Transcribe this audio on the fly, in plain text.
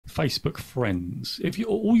Facebook friends. If you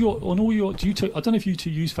all your do you two, I don't know if you two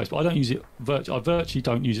use Facebook. I don't use it. I virtually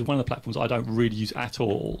don't use it. One of the platforms I don't really use at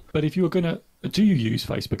all. But if you were gonna, do you use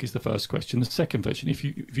Facebook? Is the first question. The second question, if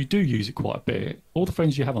you do use it quite a bit, all the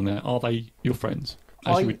friends you have on there, are they your friends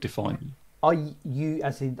as you would define them? I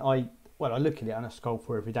look at it and I scroll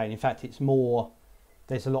through every day. And in fact, it's more.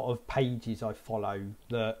 There's a lot of pages I follow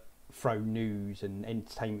that throw news and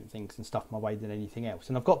entertainment things and stuff my way than anything else,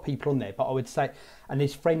 and I've got people on there, but I would say, and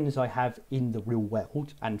there's friends I have in the real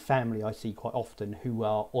world and family I see quite often who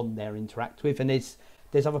are on there interact with, and there's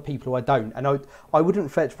other people who I don't, and I wouldn't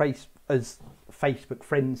refer to as Facebook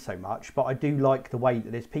friends so much, but I do like the way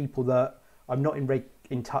that there's people that I'm not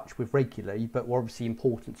in touch with regularly but were obviously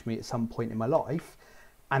important to me at some point in my life,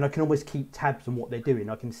 and I can almost keep tabs on what they're doing.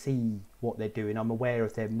 I can see what they're doing, I'm aware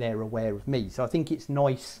of them, they're aware of me, so I think it's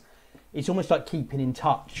nice. It's almost like keeping in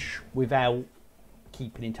touch without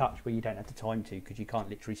keeping in touch where you don't have the time to, because you can't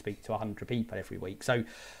literally speak to 100 people every week. So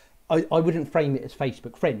I wouldn't frame it as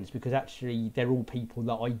Facebook friends, because actually they're all people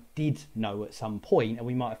that I did know at some point, and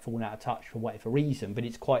we might have fallen out of touch for whatever reason, but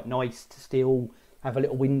it's quite nice to still have a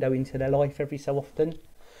little window into their life every so often.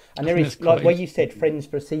 And there is, like where you said, friends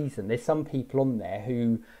for a season, there's some people on there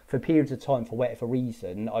who, for periods of time, for whatever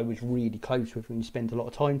reason, I was really close with and you spend a lot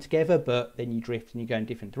of time together, but then you drift and you go in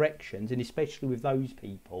different directions. And especially with those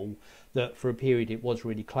people that for a period it was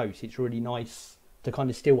really close, it's really nice to kind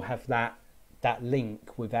of still have that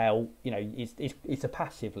link without, it's a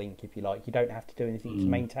passive link, if you like. You don't have to do anything to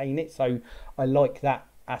maintain it. So I like that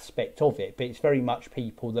aspect of it, but it's very much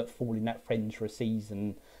people that fall in that friends for a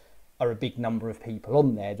season are a big number of people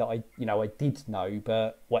on there that I did know,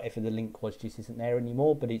 but whatever the link was just isn't there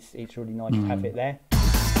anymore. But it's really nice to have it there.